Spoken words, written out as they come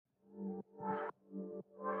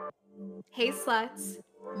Hey sluts,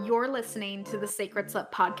 you're listening to the Sacred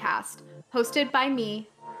Slut podcast, hosted by me,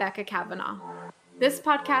 Becca Kavanaugh. This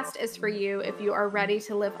podcast is for you if you are ready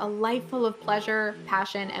to live a life full of pleasure,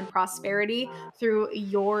 passion, and prosperity through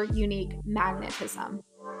your unique magnetism.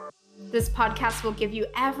 This podcast will give you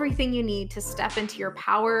everything you need to step into your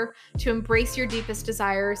power, to embrace your deepest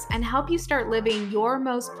desires, and help you start living your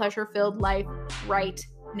most pleasure-filled life right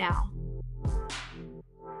now.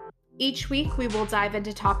 Each week, we will dive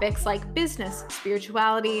into topics like business,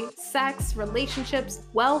 spirituality, sex, relationships,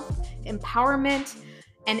 wealth, empowerment,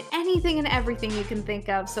 and anything and everything you can think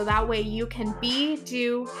of, so that way you can be,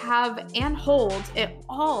 do, have, and hold it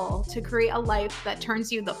all to create a life that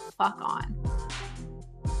turns you the fuck on.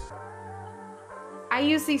 I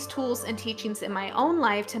use these tools and teachings in my own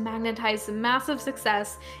life to magnetize massive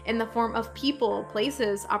success in the form of people,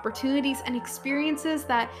 places, opportunities, and experiences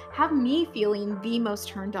that have me feeling the most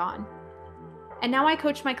turned on. And now I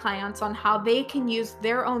coach my clients on how they can use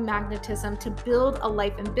their own magnetism to build a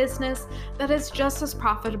life and business that is just as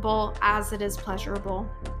profitable as it is pleasurable.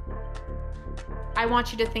 I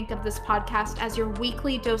want you to think of this podcast as your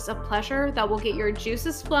weekly dose of pleasure that will get your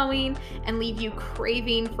juices flowing and leave you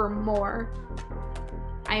craving for more.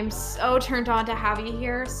 I am so turned on to have you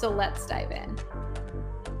here, so let's dive in.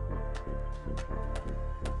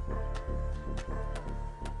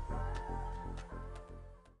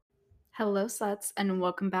 Hello, sluts, and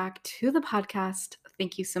welcome back to the podcast.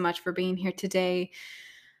 Thank you so much for being here today.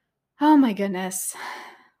 Oh my goodness.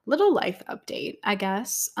 Little life update, I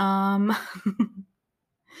guess.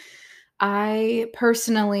 I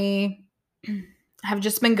personally have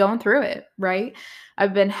just been going through it, right?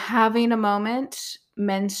 I've been having a moment,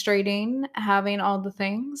 menstruating, having all the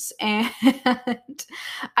things, and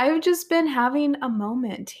I've just been having a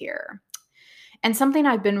moment here. And something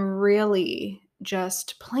I've been really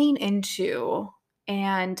just playing into,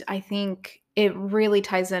 and I think it really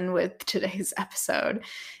ties in with today's episode,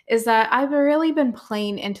 is that I've really been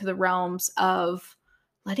playing into the realms of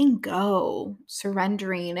letting go,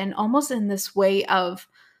 surrendering, and almost in this way of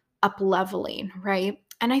up leveling, right?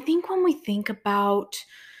 And I think when we think about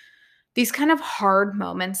these kind of hard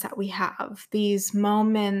moments that we have, these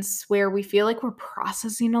moments where we feel like we're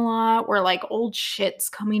processing a lot, where like old shit's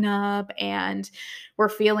coming up and we're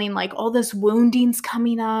feeling like all this wounding's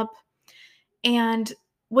coming up. And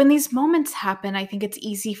when these moments happen, I think it's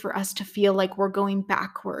easy for us to feel like we're going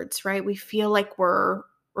backwards, right? We feel like we're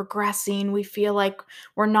regressing. We feel like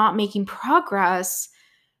we're not making progress,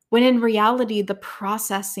 when in reality, the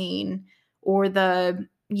processing or the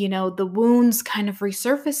wounds kind of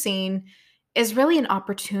resurfacing is really an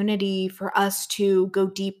opportunity for us to go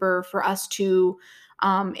deeper, for us to,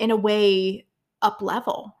 in a way, up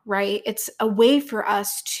level, right? It's a way for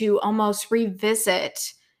us to almost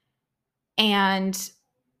revisit and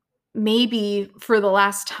maybe for the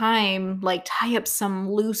last time, like tie up some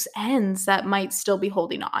loose ends that might still be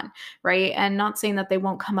holding on, right? And not saying that they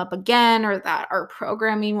won't come up again or that our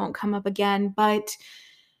programming won't come up again, but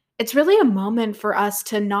it's really a moment for us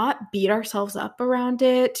to not beat ourselves up around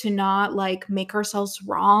it, to not like make ourselves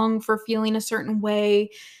wrong for feeling a certain way,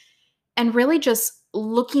 and really just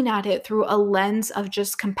looking at it through a lens of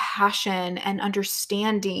just compassion and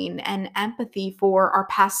understanding and empathy for our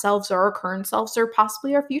past selves or our current selves or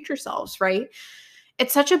possibly our future selves, right?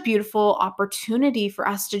 It's such a beautiful opportunity for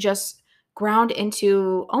us to just ground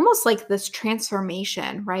into almost like this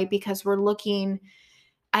transformation, right? Because we're looking,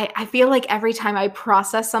 I feel like every time I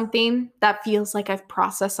process something that feels like I've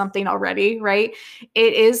processed something already, right?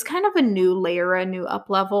 It is kind of a new layer, a new up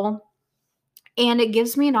level. And it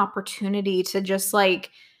gives me an opportunity to just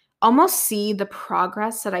like almost see the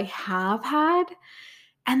progress that I have had.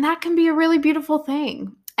 And that can be a really beautiful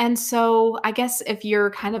thing. And so I guess if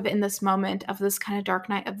you're kind of in this moment of this kind of dark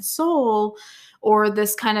night of the soul, or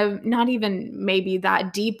this kind of not even maybe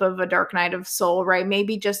that deep of a dark night of soul, right?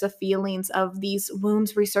 Maybe just the feelings of these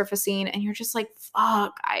wounds resurfacing, and you're just like,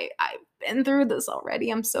 fuck, I've been through this already.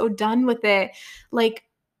 I'm so done with it. Like,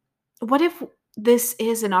 what if this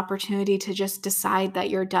is an opportunity to just decide that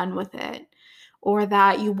you're done with it, or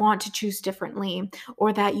that you want to choose differently,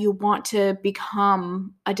 or that you want to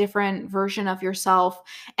become a different version of yourself?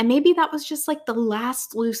 And maybe that was just like the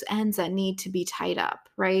last loose ends that need to be tied up,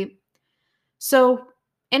 right? So,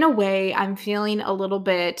 in a way, I'm feeling a little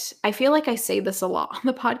bit, I feel like I say this a lot on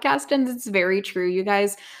the podcast, and it's very true, you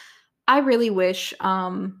guys. I really wish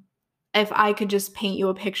if I could just paint you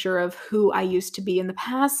a picture of who I used to be in the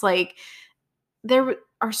past, like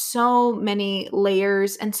are so many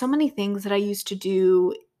layers and so many things that I used to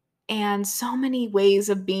do and so many ways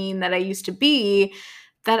of being that I used to be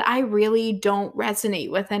that I really don't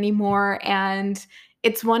resonate with anymore. And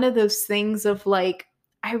it's one of those things of like,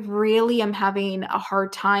 I really am having a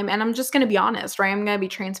hard time, and I'm just going to be honest, right? I'm going to be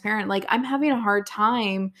transparent. Like, I'm having a hard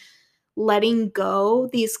time letting go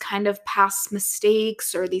these kind of past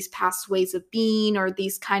mistakes or these past ways of being or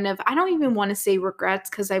these kind of, I don't even want to say regrets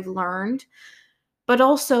because I've learned, but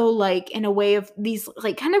also like in a way of these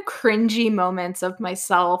like kind of cringy moments of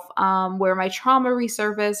myself, where my trauma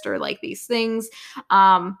resurfaced or like these things,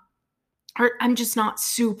 um or I'm just not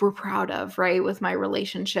super proud of, right, with my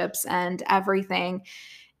relationships and everything.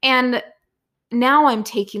 And now I'm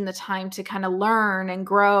taking the time to kind of learn and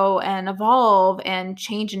grow and evolve and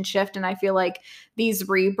change and shift. And I feel like these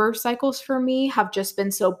rebirth cycles for me have just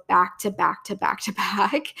been so back to back to back to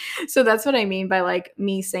back. So that's what I mean by like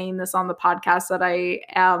me saying this on the podcast, that I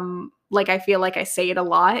am like, I feel like I say it a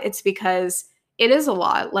lot. It's because it is a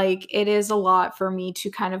lot. Like, it is a lot for me to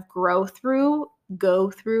kind of go through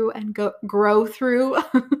and grow through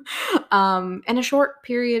in a short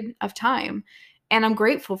period of time. And I'm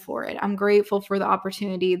grateful for it. I'm grateful for the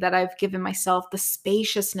opportunity that I've given myself, the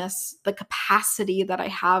spaciousness, the capacity that I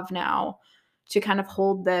have now to kind of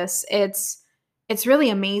hold this. It's really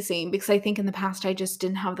amazing because I think in the past I just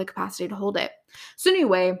didn't have the capacity to hold it. So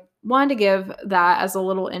anyway, wanted to give that as a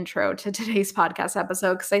little intro to today's podcast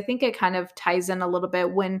episode because I think it kind of ties in a little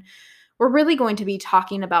bit when we're really going to be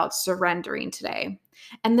talking about surrendering today.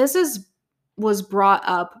 And this is was brought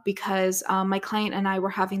up because my client and I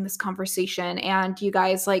were having this conversation, and you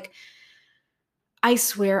guys, like, I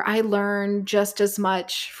swear I learn just as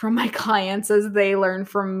much from my clients as they learn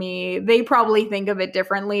from me. They probably think of it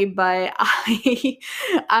differently, but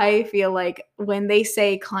I feel like when they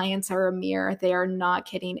say clients are a mirror, they are not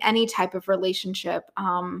kidding. Any type of relationship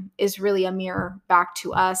is really a mirror back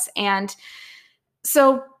to us. And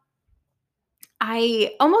so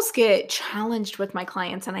I almost get challenged with my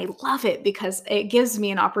clients, and I love it because it gives me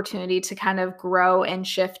an opportunity to kind of grow and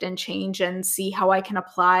shift and change and see how I can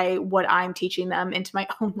apply what I'm teaching them into my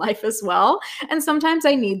own life as well. And sometimes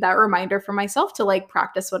I need that reminder for myself to like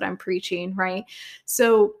practice what I'm preaching, right?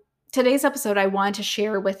 So today's episode I wanted to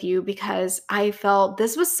share with you because I felt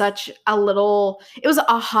this was such a little, it was an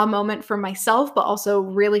aha moment for myself, but also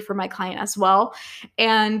really for my client as well.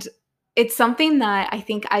 And it's something that I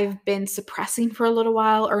think I've been suppressing for a little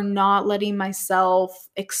while or not letting myself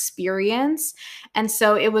experience. And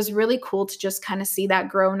so it was really cool to just kind of see that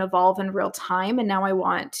grow and evolve in real time. And now I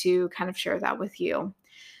want to kind of share that with you.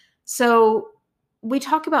 So we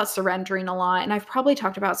talk about surrendering a lot, and I've probably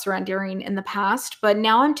talked about surrendering in the past, but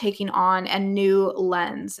now I'm taking on a new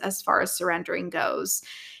lens as far as surrendering goes.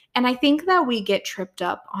 And I think that we get tripped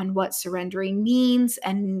up on what surrendering means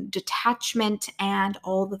and detachment and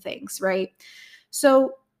all the things, right?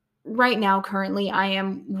 So, right now, currently, I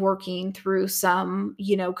am working through some,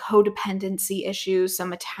 codependency issues,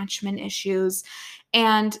 some attachment issues,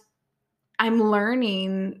 and I'm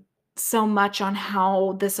learning so much on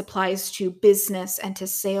how this applies to business and to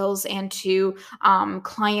sales and to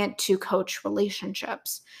client to coach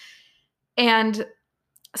relationships. And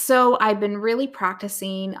so I've been really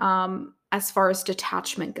practicing as far as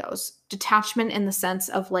detachment goes. Detachment in the sense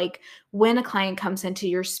of like when a client comes into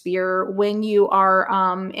your sphere, when you are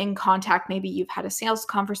in contact, maybe you've had a sales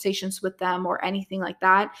conversations with them or anything like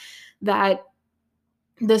that, that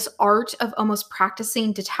this art of almost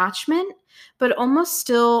practicing detachment, but almost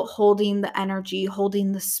still holding the energy,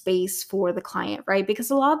 holding the space for the client, right?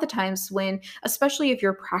 Because a lot of the times when, especially if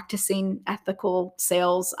you're practicing ethical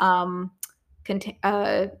sales, cont-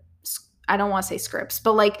 uh, I don't want to say scripts,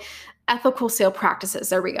 but like ethical sale practices.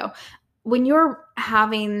 There we go. When you're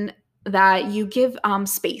having that, you give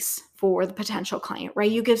space for the potential client, right?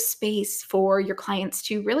 You give space for your clients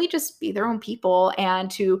to really just be their own people and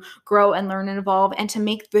to grow and learn and evolve and to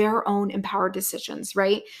make their own empowered decisions,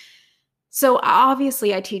 right? So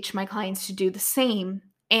obviously, I teach my clients to do the same.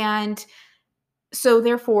 And so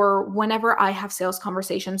therefore, whenever I have sales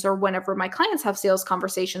conversations or whenever my clients have sales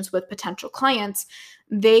conversations with potential clients,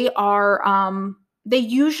 they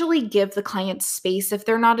usually give the client space if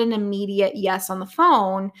they're not an immediate yes on the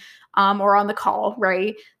phone, or on the call,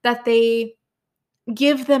 right? That they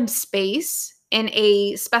give them space in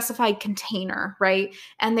a specified container, right?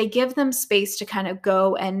 And they give them space to kind of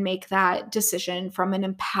go and make that decision from an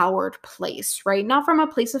empowered place, right? Not from a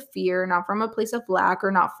place of fear, not from a place of lack,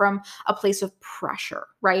 or not from a place of pressure,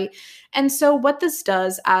 right? And so, what this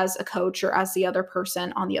does as a coach or as the other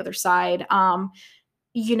person on the other side,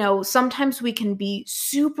 sometimes we can be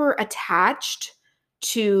super attached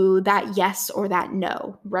to that yes or that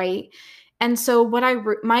no, right? And so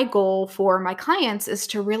my goal for my clients is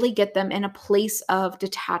to really get them in a place of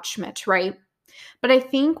detachment, right? But I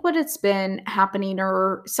think what it's been happening,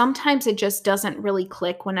 or sometimes it just doesn't really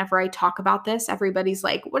click whenever I talk about this. Everybody's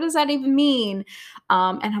like, what does that even mean?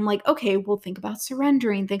 And I'm like, okay, well, think about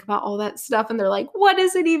surrendering, think about all that stuff. And they're like, what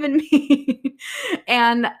does it even mean?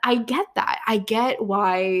 And I get that. I get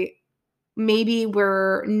why maybe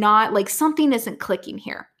we're not like something isn't clicking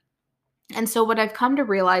here. And so, what I've come to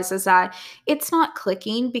realize is that it's not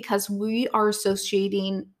clicking because we are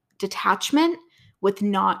associating detachment with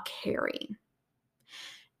not caring.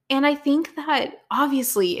 And I think that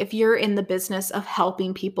obviously, if you're in the business of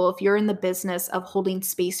helping people, if you're in the business of holding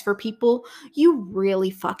space for people, you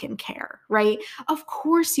really fucking care, right? Of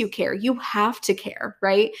course you care. You have to care,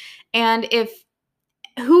 right? And if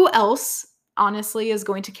who else, honestly, is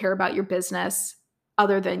going to care about your business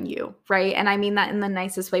other than you, right? And I mean that in the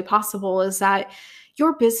nicest way possible is that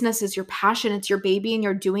your business is your passion, it's your baby, and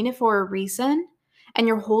you're doing it for a reason. And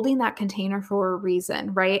you're holding that container for a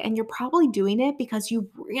reason, right? And you're probably doing it because you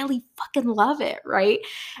really fucking love it, right?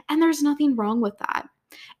 And there's nothing wrong with that.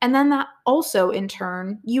 And then that also, in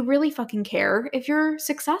turn, you really fucking care if you're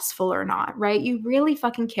successful or not, right? You really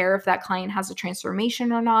fucking care if that client has a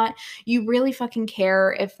transformation or not. You really fucking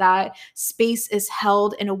care if that space is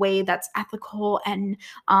held in a way that's ethical and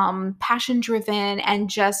passion driven and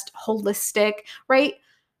just holistic, right?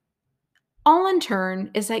 All in turn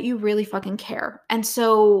is that you really fucking care. And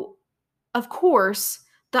so, of course,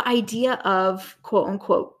 the idea of quote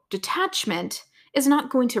unquote detachment is not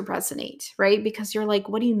going to resonate, right? Because you're like,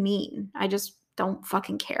 what do you mean? I just don't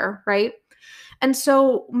fucking care, right? And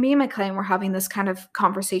so me and my client were having this kind of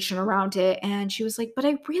conversation around it. And she was like, but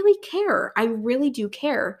I really care. I really do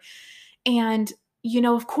care. And,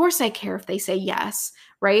 of course I care if they say yes,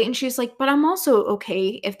 right? And she's like, but I'm also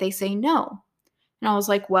okay if they say no. And I was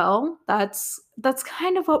like, "Well, that's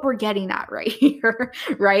kind of what we're getting at right here,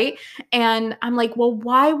 right?" And I'm like, "Well,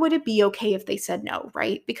 why would it be okay if they said no,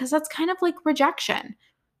 right? Because that's kind of like rejection.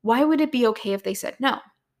 Why would it be okay if they said no?"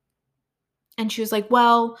 And she was like,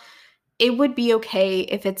 "Well, it would be okay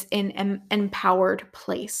if it's in an empowered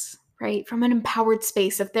place." Right? From an empowered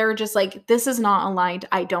space. If they're just like, this is not aligned,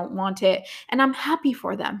 I don't want it. And I'm happy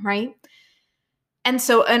for them, right? And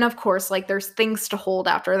so, and of course, like there's things to hold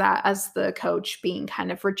after that as the coach being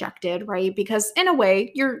kind of rejected, right? Because in a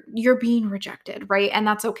way, you're being rejected, right? And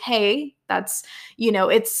that's okay. That's,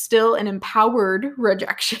 it's still an empowered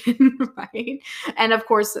rejection, right? And of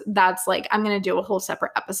course, that's like I'm going to do a whole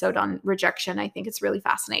separate episode on rejection. I think it's really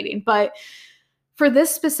fascinating. But for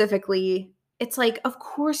this specifically, it's like, of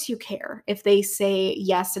course you care if they say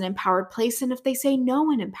yes, an empowered place, and if they say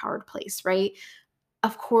no, an empowered place, right?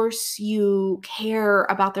 Of course you care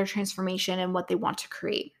about their transformation and what they want to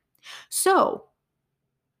create. So,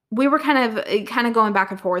 we were kind of going back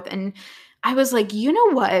and forth, and I was like, "You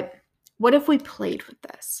know what? What if we played with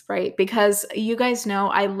this?" Right? Because you guys know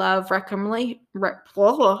I love I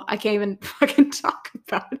can't even fucking talk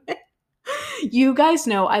about it. You guys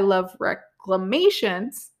know I love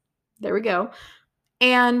reclamations. There we go.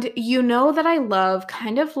 And you know that I love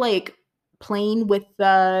kind of like playing with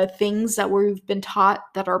the things that we've been taught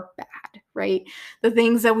that are bad, right? The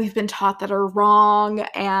things that we've been taught that are wrong,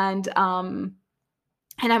 and I'm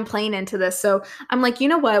playing into this. So I'm like, you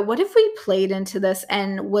know what? What if we played into this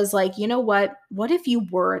and was like, you know what? What if you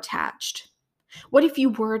were attached? What if you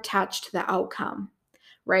were attached to the outcome?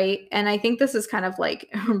 Right? And I think this is kind of like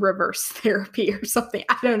reverse therapy or something.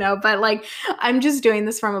 I don't know. But like, I'm just doing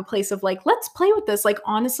this from a place of like, let's play with this. Like,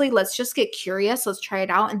 honestly, let's just get curious. Let's try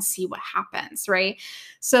it out and see what happens. Right.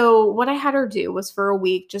 So, what I had her do was for a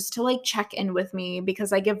week just to like check in with me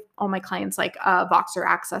because I give all my clients like Voxer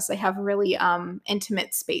access. They have really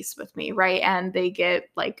intimate space with me. Right. And they get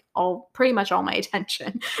like pretty much all my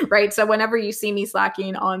attention. Right. So, whenever you see me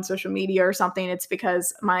slacking on social media or something, it's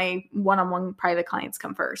because my one on one private clients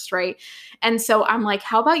come first, right? And so I'm like,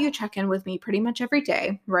 how about you check in with me pretty much every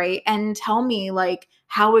day, right? And tell me like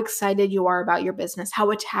how excited you are about your business,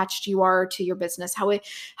 how attached you are to your business,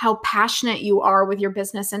 how passionate you are with your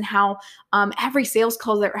business, and how every sales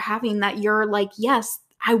call that we're having that you're like, yes,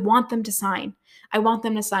 I want them to sign. I want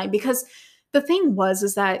them to sign because the thing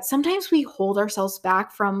is that sometimes we hold ourselves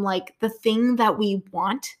back from like the thing that we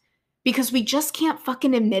want because we just can't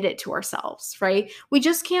fucking admit it to ourselves, right? We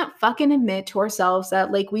just can't fucking admit to ourselves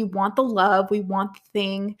that like we want the love, we want the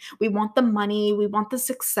thing, we want the money, we want the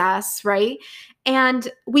success, right?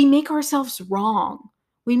 And we make ourselves wrong.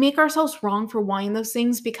 We make ourselves wrong for wanting those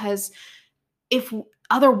things because if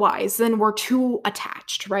otherwise, then we're too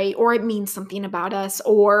attached, right? Or it means something about us,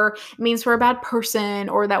 or it means we're a bad person,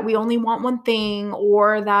 or that we only want one thing,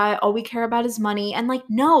 or that all we care about is money. And like,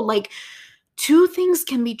 no, like, two things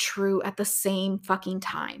can be true at the same fucking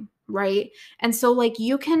time, right? And so like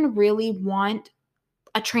you can really want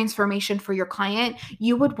a transformation for your client.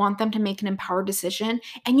 You would want them to make an empowered decision,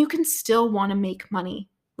 and you can still want to make money,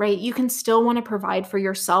 right? You can still want to provide for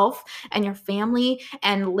yourself and your family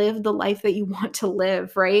and live the life that you want to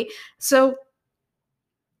live, right? So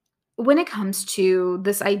when it comes to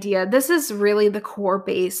this idea, this is really the core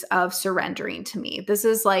base of surrendering to me. This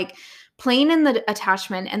is like playing in the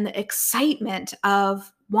attachment and the excitement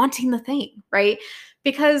of wanting the thing, right?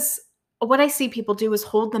 Because what I see people do is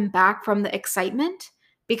hold them back from the excitement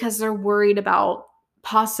because they're worried about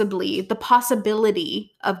possibly the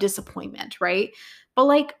possibility of disappointment, right? But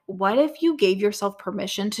like, what if you gave yourself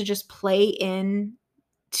permission to just play in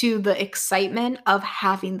to the excitement of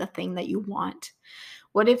having the thing that you want?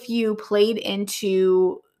 What if you played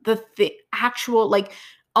into the actual, like,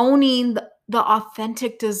 owning the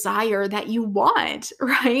authentic desire that you want,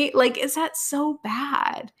 right? Like, is that so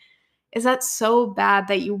bad? Is that so bad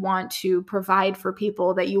that you want to provide for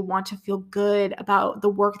people, that you want to feel good about the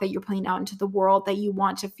work that you're putting out into the world, that you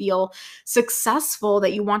want to feel successful,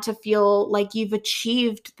 that you want to feel like you've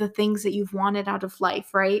achieved the things that you've wanted out of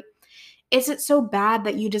life, right? Is it so bad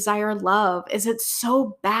that you desire love? Is it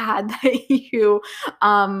so bad that you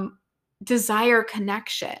desire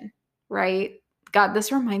connection, right? God,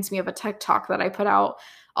 this reminds me of a TikTok that I put out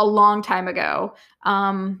a long time ago,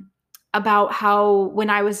 about how when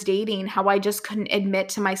I was dating, how I just couldn't admit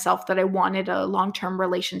to myself that I wanted a long-term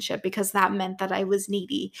relationship because that meant that I was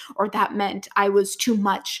needy, or that meant I was too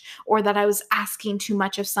much, or that I was asking too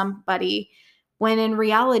much of somebody. When in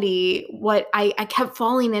reality, what I kept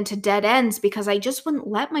falling into dead ends because I just wouldn't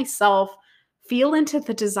let myself feel into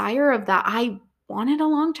the desire of that. I wanted a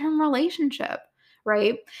long-term relationship,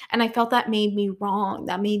 right? And I felt that made me wrong,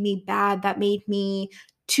 that made me bad, that made me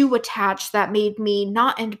too attached, that made me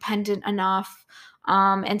not independent enough.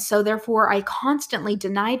 And so therefore I constantly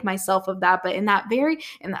denied myself of that. But in that very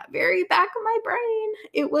back of my brain,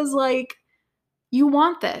 it was like, you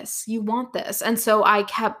want this, you want this. And so I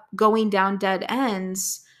kept going down dead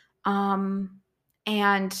ends, um,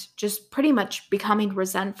 and just pretty much becoming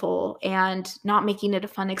resentful and not making it a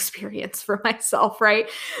fun experience for myself, right?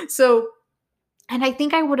 So, and I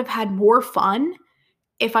think I would have had more fun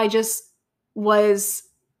if I just was,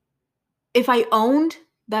 if I owned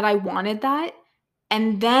that I wanted that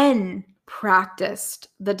and then practiced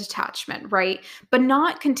the detachment, right? But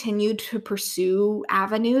not continued to pursue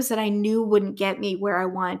avenues that I knew wouldn't get me where I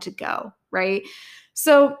wanted to go, right?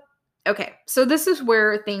 So, okay, so this is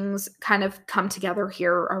where things kind of come together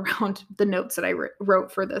here around the notes that I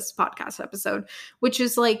wrote for this podcast episode, which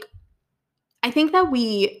is like, I think that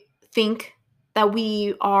we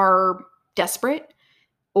are desperate,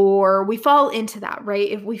 or we fall into that, right?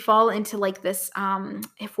 If we fall into like this,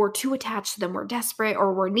 if we're too attached to them, we're desperate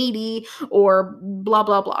or we're needy or blah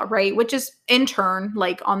blah blah, right? Which is in turn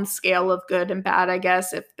like on the scale of good and bad, I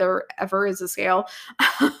guess, if there ever is a scale.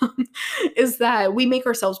 Is that we make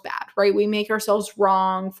ourselves bad, right? We make ourselves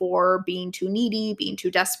wrong for being too needy, being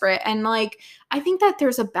too desperate. And like, I think that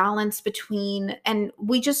there's a balance between, and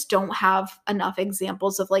we just don't have enough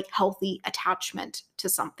examples of like healthy attachment to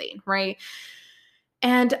something, right?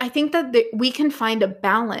 And I think that we can find a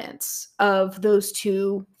balance of those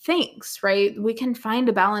two things, right? We can find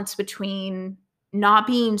a balance between not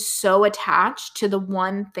being so attached to the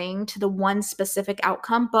one thing, to the one specific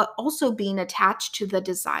outcome, but also being attached to the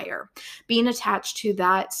desire, being attached to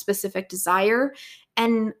that specific desire,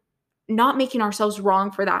 and not making ourselves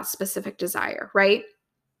wrong for that specific desire, right?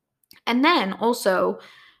 And then also,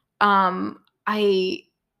 I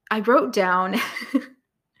wrote down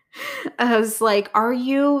as like,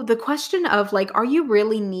 the question of like, are you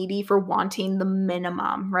really needy for wanting the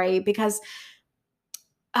minimum, right? Because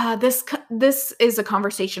this is a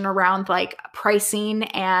conversation around like pricing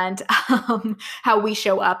and how we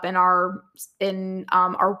show up in our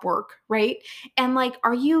work, right? And like,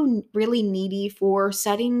 are you really needy for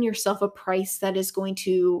setting yourself a price that is going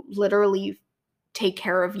to literally take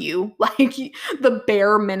care of you, like the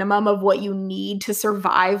bare minimum of what you need to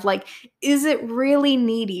survive? Like, is it really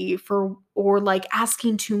needy for, or like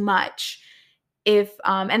asking too much? If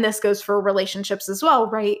and this goes for relationships as well,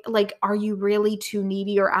 right? Like, are you really too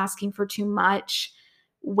needy or asking for too much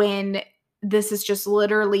when this is just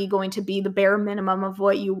literally going to be the bare minimum of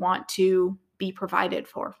what you want to be provided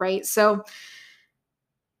for, right? So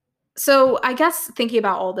I guess thinking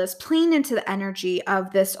about all this, playing into the energy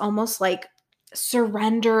of this almost like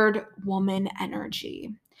surrendered woman energy,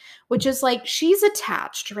 which is like she's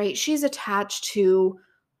attached, right? She's attached to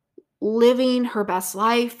living her best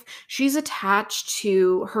life. She's attached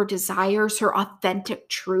to her desires, her authentic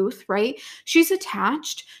truth, right? She's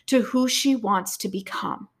attached to who she wants to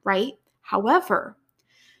become, right? However,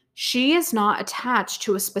 she is not attached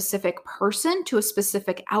to a specific person, to a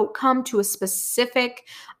specific outcome, to a specific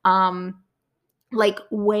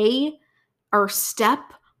way or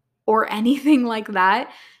step or anything like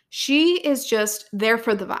that. She is just there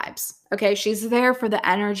for the vibes. Okay? She's there for the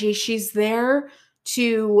energy. She's there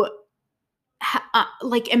to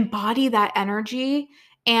embody that energy,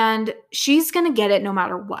 and she's going to get it no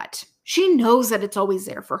matter what. She knows that it's always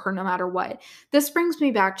there for her no matter what. This brings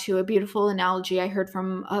me back to a beautiful analogy I heard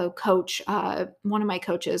from a coach, one of my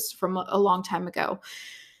coaches from a long time ago.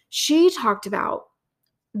 She talked about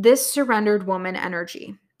this surrendered woman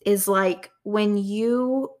energy is like when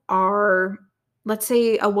you are, let's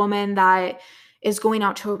say, a woman that is going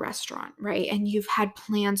out to a restaurant, right? And you've had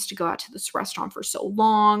plans to go out to this restaurant for so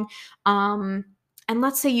long. Um, and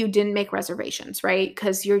let's say you didn't make reservations, right?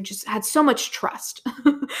 Because you just had so much trust,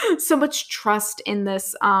 so much trust in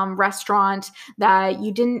this restaurant that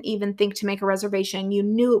you didn't even think to make a reservation. You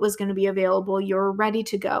knew it was going to be available. You're ready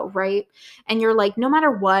to go, right? And you're like, no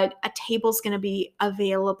matter what, a table's going to be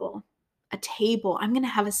available. A table. I'm going to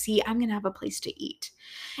have a seat. I'm going to have a place to eat.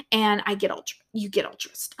 And you get all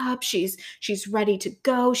dressed up. She's ready to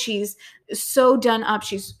go. She's so done up.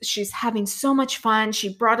 She's having so much fun.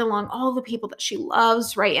 She brought along all the people that she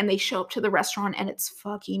loves, right? And they show up to the restaurant and it's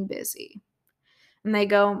fucking busy. And they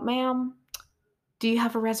go, "Ma'am, do you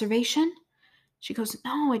have a reservation?" She goes,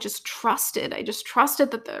 "No, I just trusted. I just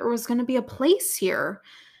trusted that there was going to be a place here."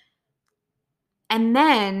 And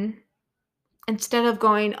then instead of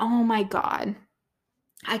going, "Oh my God,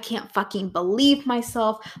 I can't fucking believe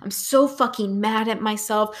myself. I'm so fucking mad at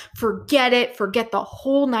myself. Forget it. Forget the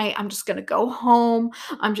whole night. I'm just going to go home.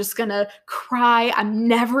 I'm just going to cry. I'm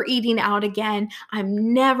never eating out again.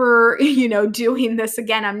 I'm never, doing this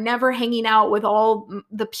again. I'm never hanging out with all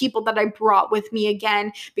the people that I brought with me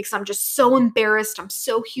again because I'm just so embarrassed. I'm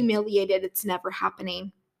so humiliated. It's never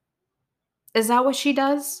happening." Is that what she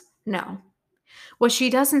does? No. What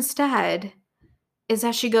she does instead is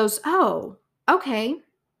that she goes, "Oh, okay.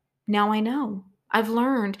 Now I know. I've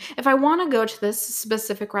learned. If I want to go to this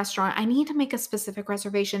specific restaurant, I need to make a specific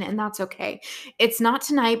reservation, and that's okay. It's not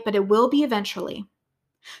tonight, but it will be eventually.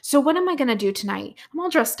 So, what am I going to do tonight? I'm all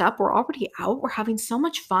dressed up. We're already out. We're having so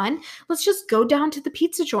much fun. Let's just go down to the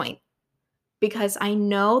pizza joint because I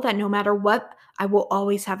know that no matter what, I will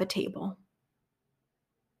always have a table.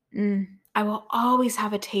 I will always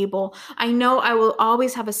have a table. I know I will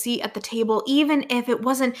always have a seat at the table, even if it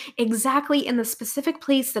wasn't exactly in the specific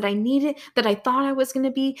place that I needed, that I thought I was going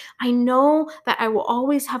to be. I know that I will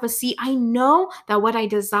always have a seat. I know that what I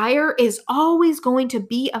desire is always going to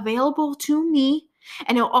be available to me,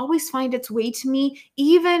 and it'll always find its way to me,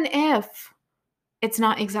 even if it's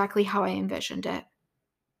not exactly how I envisioned it.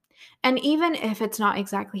 And even if it's not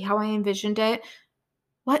exactly how I envisioned it,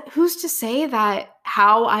 who's to say that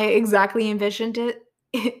how I exactly envisioned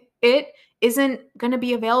it isn't gonna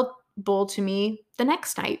be available to me the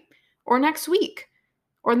next night or next week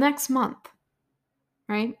or next month,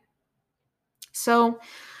 right? So,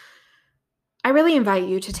 I really invite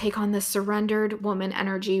you to take on this surrendered woman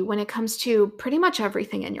energy when it comes to pretty much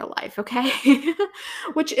everything in your life, okay?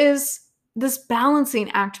 Which is this balancing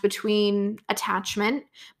act between attachment,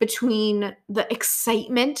 between the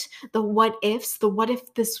excitement, the what ifs, the what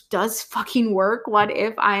if this does fucking work? What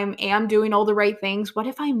if I am doing all the right things? What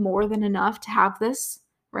if I'm more than enough to have this,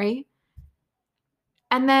 right?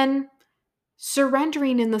 And then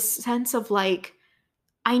surrendering in the sense of like,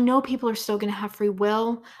 I know people are still going to have free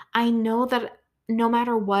will. I know that no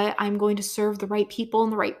matter what, I'm going to serve the right people in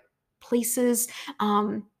the right places,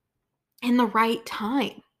 um, in the right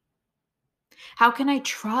time. How can I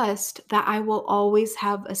trust that I will always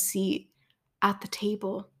have a seat at the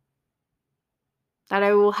table? That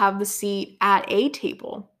I will have the seat at a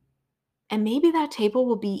table. And maybe that table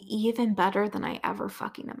will be even better than I ever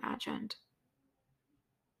fucking imagined.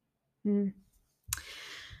 Hmm.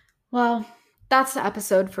 Well, that's the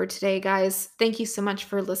episode for today, guys. Thank you so much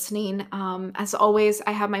for listening. As always,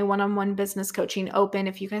 I have my one on one business coaching open.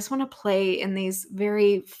 If you guys want to play in these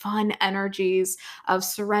very fun energies of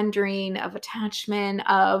surrendering, of attachment,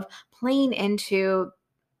 of playing into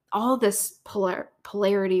all this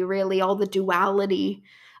polarity, really, all the duality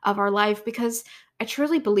of our life, because I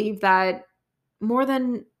truly believe that more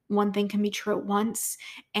than one thing can be true at once.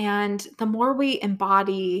 And the more we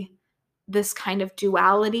embody this kind of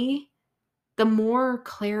duality, the more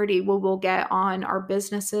clarity we will get on our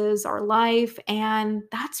businesses, our life. And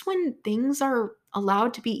that's when things are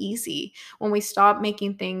allowed to be easy, when we stop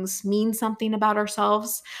making things mean something about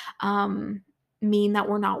ourselves, um, mean that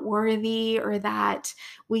we're not worthy or that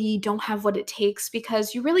we don't have what it takes,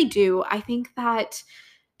 because you really do. I think that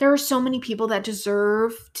there are so many people that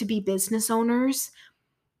deserve to be business owners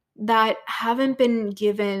that haven't been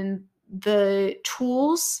given the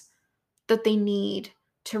tools that they need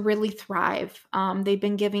to really thrive. They've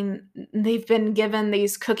been given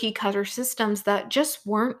these cookie cutter systems that just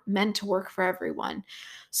weren't meant to work for everyone.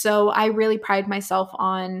 So I really pride myself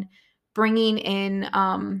on bringing in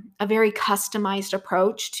a very customized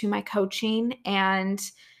approach to my coaching. And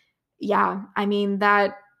yeah, I mean,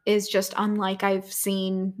 that is just unlike I've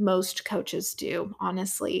seen most coaches do,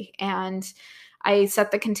 honestly. And I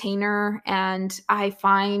set the container and I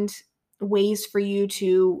find ways for you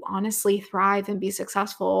to honestly thrive and be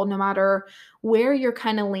successful no matter where you're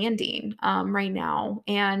kind of landing right now.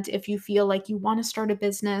 And if you feel like you want to start a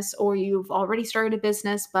business or you've already started a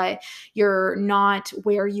business, but you're not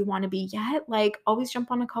where you want to be yet, like always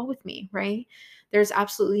jump on a call with me, right? There's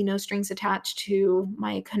absolutely no strings attached to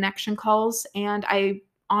my connection calls. And I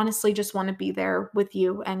honestly just want to be there with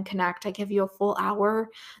you and connect. I give you a full hour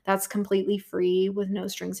that's completely free with no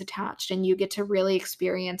strings attached. And you get to really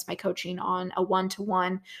experience my coaching on a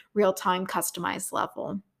one-to-one, real-time, customized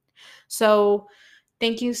level. So,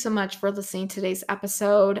 thank you so much for listening to today's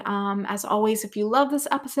episode. As always, if you love this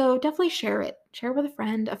episode, definitely share it. Share it with a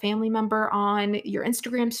friend, a family member on your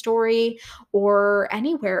Instagram story or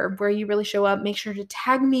anywhere where you really show up. Make sure to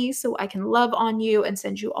tag me so I can love on you and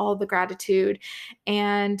send you all the gratitude.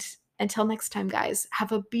 And until next time, guys,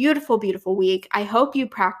 have a beautiful, beautiful week. I hope you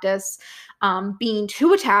practice being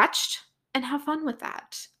too attached and have fun with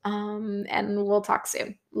that. And we'll talk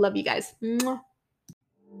soon. Love you guys. Mwah.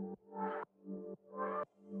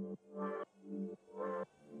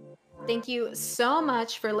 Thank you so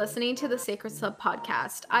much for listening to the Sacred Slip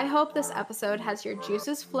podcast. I hope this episode has your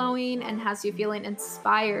juices flowing and has you feeling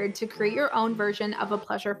inspired to create your own version of a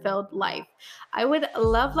pleasure-filled life. I would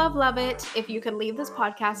love, love, love it if you could leave this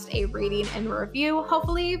podcast a rating and review,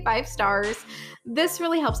 hopefully 5 stars. This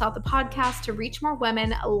really helps out the podcast to reach more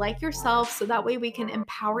women like yourself, so that way we can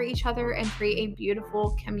empower each other and create a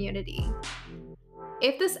beautiful community.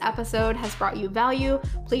 If this episode has brought you value,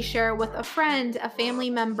 please share it with a friend, a family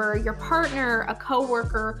member, your partner, a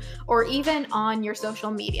coworker, or even on your social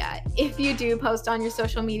media. If you do post on your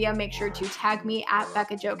social media, make sure to tag me at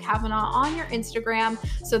Becca Jo Kavanaugh on your Instagram,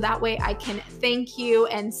 so that way I can thank you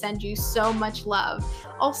and send you so much love.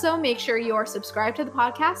 Also, make sure you are subscribed to the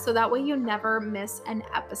podcast so that way you never miss an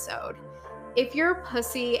episode. If your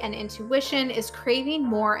pussy and intuition is craving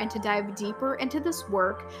more and to dive deeper into this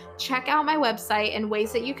work, check out my website and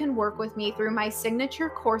ways that you can work with me through my signature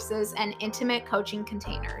courses and intimate coaching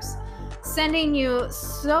containers. Sending you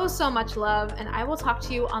so, so much love, and I will talk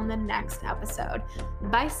to you on the next episode.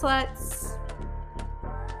 Bye, sluts.